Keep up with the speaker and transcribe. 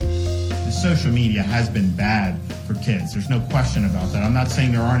social media has been bad for kids. There's no question about that. I'm not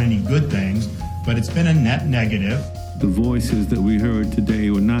saying there aren't any good things, but it's been a net negative. The voices that we heard today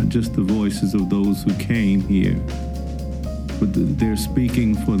were not just the voices of those who came here, but they're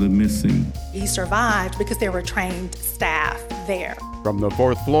speaking for the missing. He survived because there were trained staff there. From the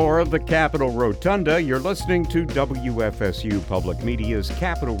fourth floor of the Capitol Rotunda, you're listening to WFSU Public Media's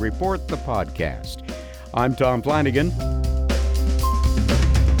Capitol Report, the podcast. I'm Tom Flanagan.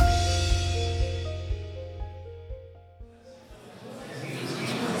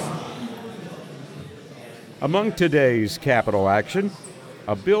 Among today's Capitol action,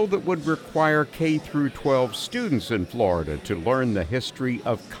 a bill that would require K-12 students in Florida to learn the history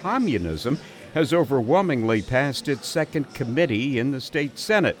of communism has overwhelmingly passed its second committee in the state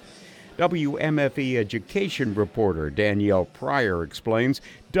Senate. WMFE education reporter Danielle Pryor explains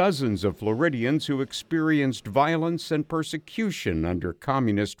dozens of Floridians who experienced violence and persecution under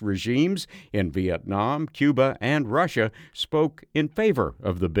communist regimes in Vietnam, Cuba, and Russia spoke in favor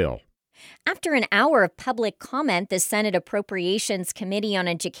of the bill. After an hour of public comment, the Senate Appropriations Committee on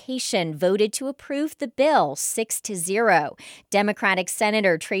Education voted to approve the bill 6-0. Democratic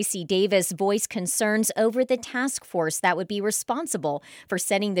Senator Tracy Davis voiced concerns over the task force that would be responsible for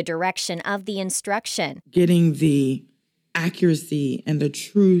setting the direction of the instruction. Getting the accuracy and the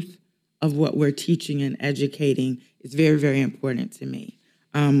truth of what we're teaching and educating is very, very important to me.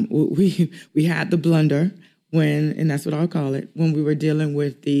 We had the blunder and that's what I'll call it, when we were dealing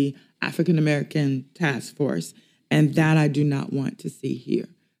with the African American Task Force, and that I do not want to see here.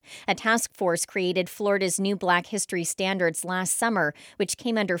 A task force created Florida's new Black History Standards last summer, which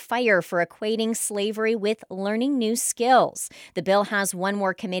came under fire for equating slavery with learning new skills. The bill has one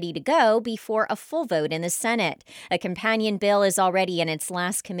more committee to go before a full vote in the Senate. A companion bill is already in its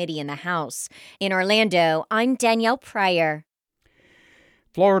last committee in the House. In Orlando, I'm Danielle Pryor.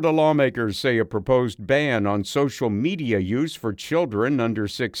 Florida lawmakers say a proposed ban on social media use for children under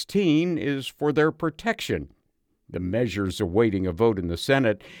 16 is for their protection. The measure's awaiting a vote in the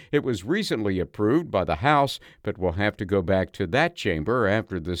Senate. It was recently approved by the House, but will have to go back to that chamber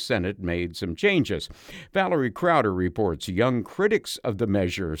after the Senate made some changes. Valerie Crowder reports young critics of the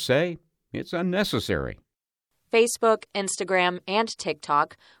measure say it's unnecessary. Facebook, Instagram, and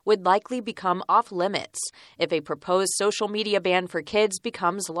TikTok would likely become off-limits if a proposed social media ban for kids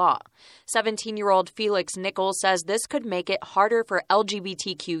becomes law. 17-year-old Felix Nichols says this could make it harder for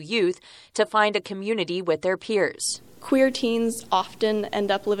LGBTQ youth to find a community with their peers. Queer teens often end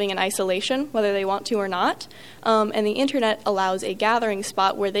up living in isolation, whether they want to or not, and the internet allows a gathering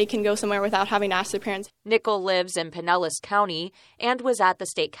spot where they can go somewhere without having to ask their parents. Nichols lives in Pinellas County and was at the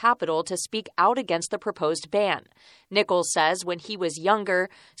state capitol to speak out against the proposed ban. Nichols says when he was younger,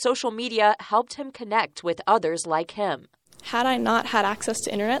 social media helped him connect with others like him. Had I not had access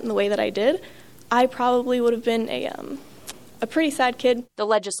to internet in the way that I did, I probably would have been a pretty sad kid. The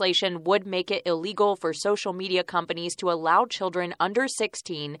legislation would make it illegal for social media companies to allow children under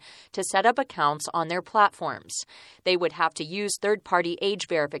 16 to set up accounts on their platforms. They would have to use third-party age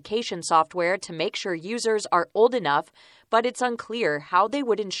verification software to make sure users are old enough, but it's unclear how they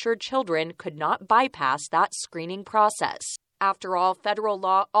would ensure children could not bypass that screening process. After all, federal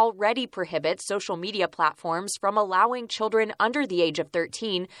law already prohibits social media platforms from allowing children under the age of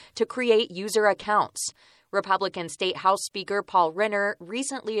 13 to create user accounts. Republican State House Speaker Paul Renner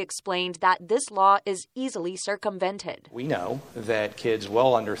recently explained that this law is easily circumvented. We know that kids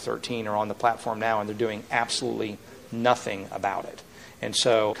well under 13 are on the platform now and they're doing absolutely nothing about it. And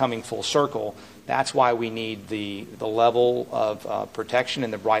so coming full circle, that's why we need the level of protection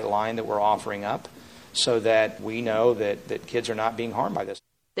and the bright line that we're offering up so that we know that kids are not being harmed by this.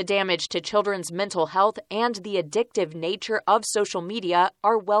 The damage to children's mental health and the addictive nature of social media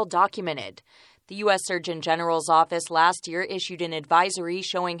are well documented. The U.S. Surgeon General's office last year issued an advisory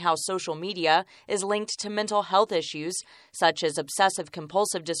showing how social media is linked to mental health issues such as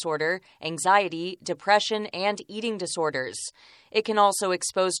obsessive-compulsive disorder, anxiety, depression, and eating disorders. It can also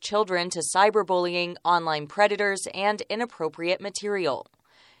expose children to cyberbullying, online predators, and inappropriate material.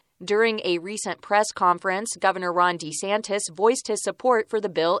 During a recent press conference, Governor Ron DeSantis voiced his support for the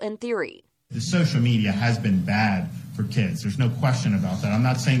bill in theory. The social media has been bad for kids. There's no question about that. I'm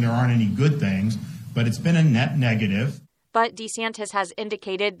not saying there aren't any good things, but it's been a net negative. But DeSantis has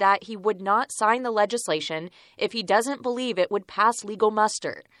indicated that he would not sign the legislation if he doesn't believe it would pass legal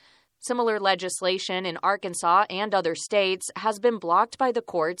muster. Similar legislation in Arkansas and other states has been blocked by the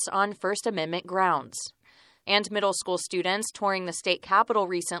courts on First Amendment grounds. And middle school students touring the state capitol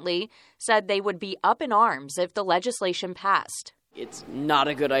recently said they would be up in arms if the legislation passed. It's not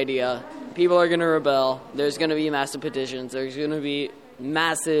a good idea. People are going to rebel. There's going to be massive petitions. There's going to be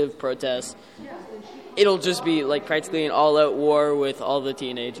massive protests. It'll just be like practically an all-out war with all the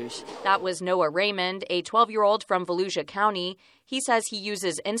teenagers. That was Noah Raymond, a 12-year-old from Volusia County. He says he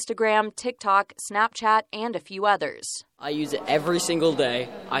uses Instagram, TikTok, Snapchat, and a few others. I use it every single day.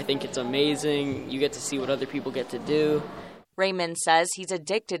 I think it's amazing. You get to see what other people get to do. Raymond says he's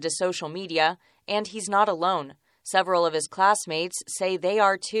addicted to social media, and he's not alone. Several of his classmates say they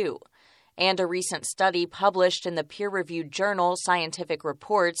are too. And a recent study published in the peer-reviewed journal Scientific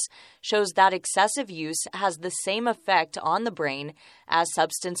Reports shows that excessive use has the same effect on the brain as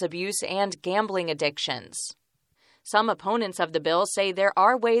substance abuse and gambling addictions. Some opponents of the bill say there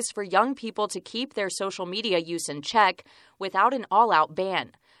are ways for young people to keep their social media use in check without an all-out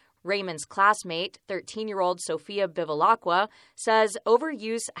ban. Raymond's classmate, 13-year-old Sophia Bivalacqua, says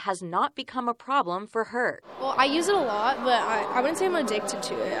overuse has not become a problem for her. Well, I use it a lot, but I wouldn't say I'm addicted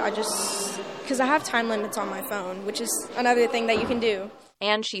to it. Because I have time limits on my phone, which is another thing that you can do.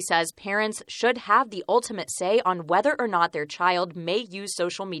 And she says parents should have the ultimate say on whether or not their child may use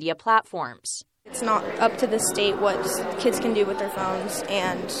social media platforms. It's not up to the state what kids can do with their phones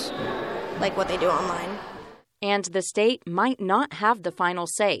and like what they do online. And the state might not have the final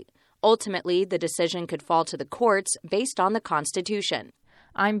say. Ultimately, the decision could fall to the courts based on the Constitution.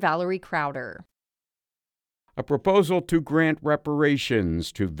 I'm Valerie Crowder. A proposal to grant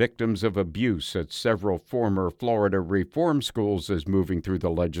reparations to victims of abuse at several former Florida reform schools is moving through the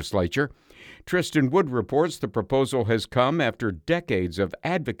legislature. Tristan Wood reports the proposal has come after decades of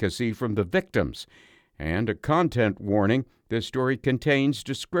advocacy from the victims. And a content warning, this story contains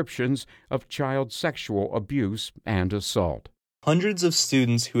descriptions of child sexual abuse and assault. Hundreds of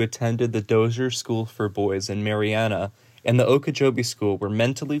students who attended the Dozier School for Boys in Marianna and the Okeechobee School were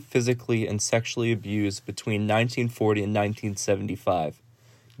mentally, physically, and sexually abused between 1940 and 1975.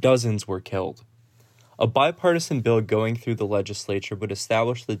 Dozens were killed. A bipartisan bill going through the legislature would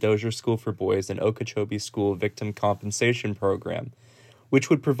establish the Dozier School for Boys and Okeechobee School Victim Compensation Program, which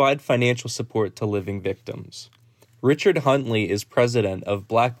would provide financial support to living victims. Richard Huntley is president of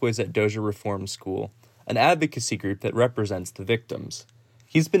Black Boys at Dozier Reform School, an advocacy group that represents the victims.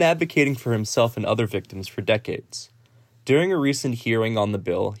 He's been advocating for himself and other victims for decades. During a recent hearing on the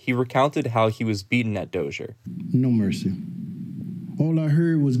bill, he recounted how he was beaten at Dozier. No mercy. All I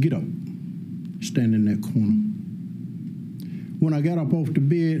heard was get up, stand in that corner. When I got up off the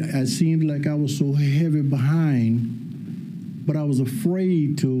bed, it seemed like I was so heavy behind, but I was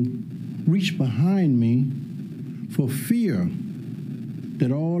afraid to reach behind me for fear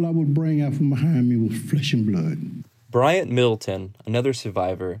that all I would bring out from behind me was flesh and blood. Bryant Middleton, another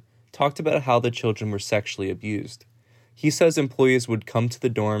survivor, talked about how the children were sexually abused. He says employees would come to the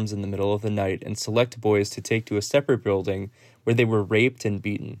dorms in the middle of the night and select boys to take to a separate building where they were raped and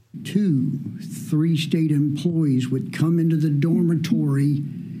beaten. 2-3 state employees would come into the dormitory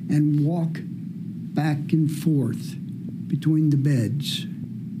and walk back and forth between the beds.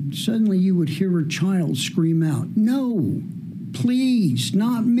 Suddenly you would hear a child scream out, "No, please,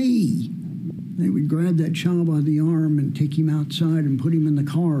 not me." They would grab that child by the arm and take him outside and put him in the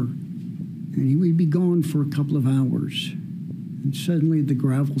car. And he would be gone for a couple of hours. And suddenly the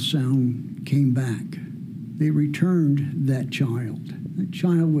gravel sound came back. They returned that child. That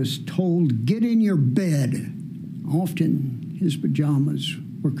child was told, "Get in your bed." Often his pajamas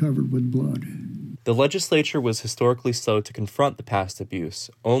were covered with blood. The legislature was historically slow to confront the past abuse,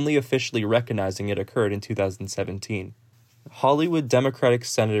 only officially recognizing it occurred in 2017. Hollywood Democratic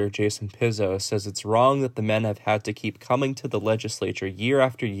Senator Jason Pizzo says it's wrong that the men have had to keep coming to the legislature year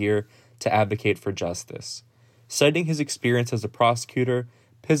after year to advocate for justice. Citing his experience as a prosecutor,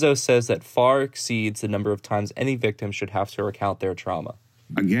 Pizzo says that far exceeds the number of times any victim should have to recount their trauma.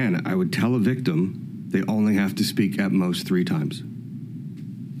 Again, I would tell a victim they only have to speak at most 3 times.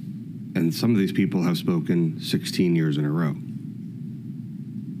 And some of these people have spoken 16 years in a row.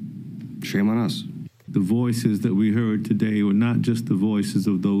 Shame on us. The voices that we heard today were not just the voices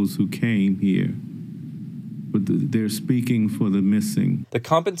of those who came here, but they're speaking for the missing. The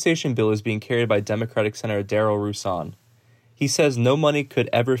compensation bill is being carried by Democratic Senator Darrell Roussan. He says no money could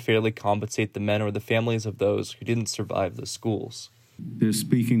ever fairly compensate the men or the families of those who didn't survive the schools. They're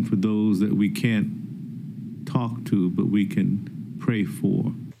speaking for those that we can't talk to, but we can pray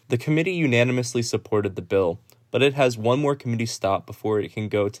for. The committee unanimously supported the bill, but it has one more committee stop before it can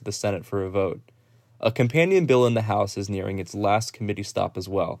go to the Senate for a vote. A companion bill in the House is nearing its last committee stop as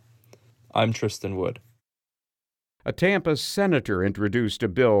well. I'm Tristan Wood. A Tampa senator introduced a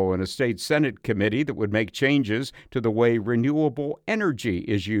bill in a state Senate committee that would make changes to the way renewable energy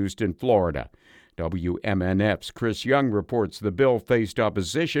is used in Florida. WMNF's Chris Young reports the bill faced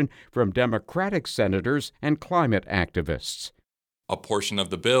opposition from Democratic senators and climate activists. A portion of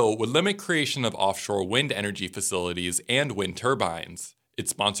the bill would limit creation of offshore wind energy facilities and wind turbines.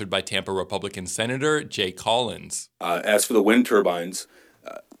 It's sponsored by Tampa Republican Senator Jay Collins. As for the wind turbines,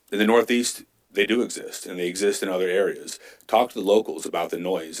 in the Northeast, they do exist, and they exist in other areas. Talk to the locals about the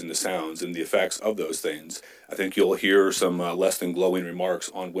noise and the sounds and the effects of those things. I think you'll hear some less than glowing remarks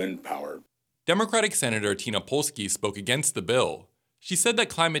on wind power. Democratic Senator Tina Polsky spoke against the bill. She said that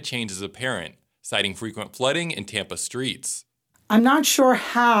climate change is apparent, citing frequent flooding in Tampa streets. I'm not sure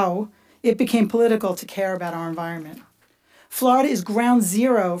how it became political to care about our environment. Florida is ground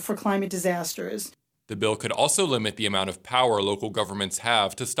zero for climate disasters. The bill could also limit the amount of power local governments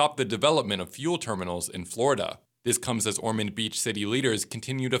have to stop the development of fuel terminals in Florida. This comes as Ormond Beach city leaders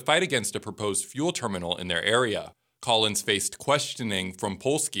continue to fight against a proposed fuel terminal in their area. Collins faced questioning from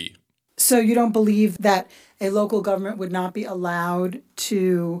Polsky. So you don't believe that a local government would not be allowed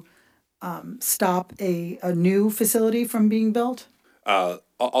to stop a new facility from being built?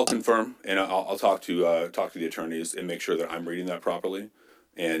 I'll confirm, and I'll talk to the attorneys and make sure that I'm reading that properly,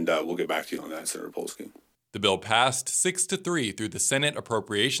 and we'll get back to you on that, Senator Polsky. The bill passed 6-3 through the Senate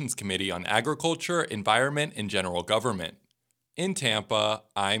Appropriations Committee on Agriculture, Environment, and General Government. In Tampa,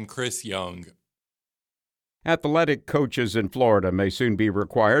 I'm Chris Young. Athletic coaches in Florida may soon be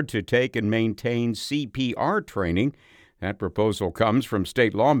required to take and maintain CPR training. That proposal comes from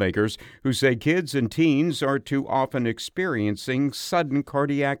state lawmakers who say kids and teens are too often experiencing sudden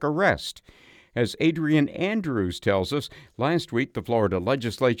cardiac arrest. As Adrian Andrews tells us, last week the Florida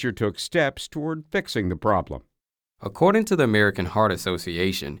legislature took steps toward fixing the problem. According to the American Heart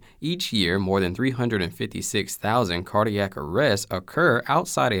Association, each year more than 356,000 cardiac arrests occur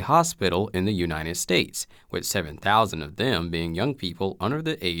outside a hospital in the United States, with 7,000 of them being young people under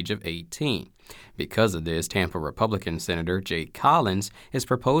the age of 18. Because of this, Tampa Republican Senator Jay Collins is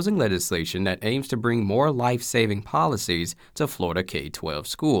proposing legislation that aims to bring more life-saving policies to Florida K-12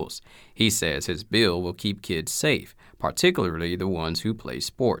 schools. He says his bill will keep kids safe, particularly the ones who play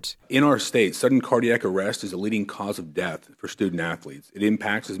sports. In our state, sudden cardiac arrest is a leading cause of death for student athletes. It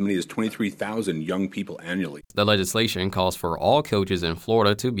impacts as many as 23,000 young people annually. The legislation calls for all coaches in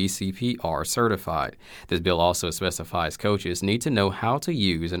Florida to be CPR certified. This bill also specifies coaches need to know how to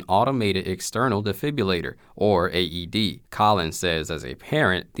use an automated external defibrillator, or AED. Collins says as a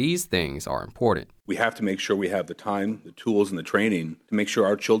parent, these things are important. We have to make sure we have the time, the tools, and the training to make sure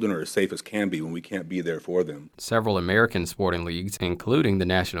our children are as safe as can be when we can't be there for them. Several American sporting leagues, including the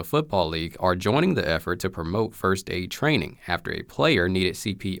National Football League, are joining the effort to promote first aid training after a player needed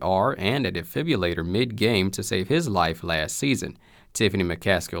CPR and a defibrillator mid-game to save his life last season. Tiffany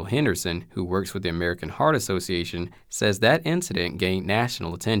McCaskill Henderson, who works with the American Heart Association, says that incident gained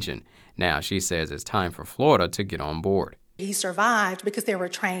national attention. Now she says it's time for Florida to get on board. He survived because there were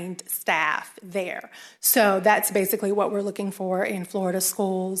trained staff there. So that's basically what we're looking for in Florida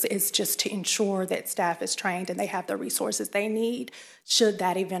schools, is just to ensure that staff is trained and they have the resources they need should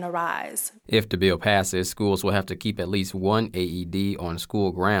that event arise. If the bill passes, schools will have to keep at least one AED on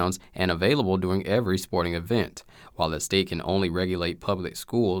school grounds and available during every sporting event. While the state can only regulate public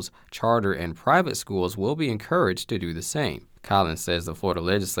schools, charter and private schools will be encouraged to do the same. Collins says the Florida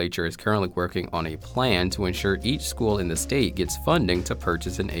legislature is currently working on a plan to ensure each school in the state gets funding to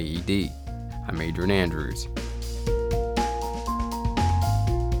purchase an AED. I'm Adrian Andrews.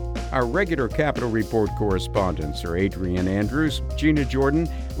 Our regular Capitol Report correspondents are Adrian Andrews, Gina Jordan,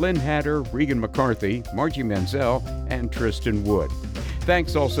 Lynn Hatter, Regan McCarthy, Margie Menzel, and Tristan Wood.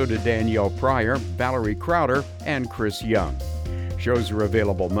 Thanks also to Danielle Pryor, Valerie Crowder, and Chris Young. Shows are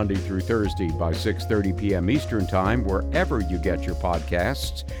available Monday through Thursday by 6:30 p.m. Eastern Time, wherever you get your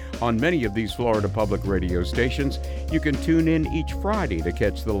podcasts. On many of these Florida public radio stations, you can tune in each Friday to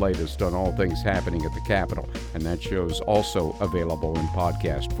catch the latest on all things happening at the Capitol, and that show's also available in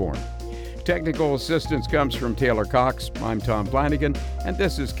podcast form. Technical assistance comes from Taylor Cox. I'm Tom Flanagan, and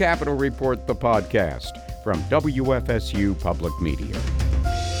this is Capitol Report, the podcast from WFSU Public Media.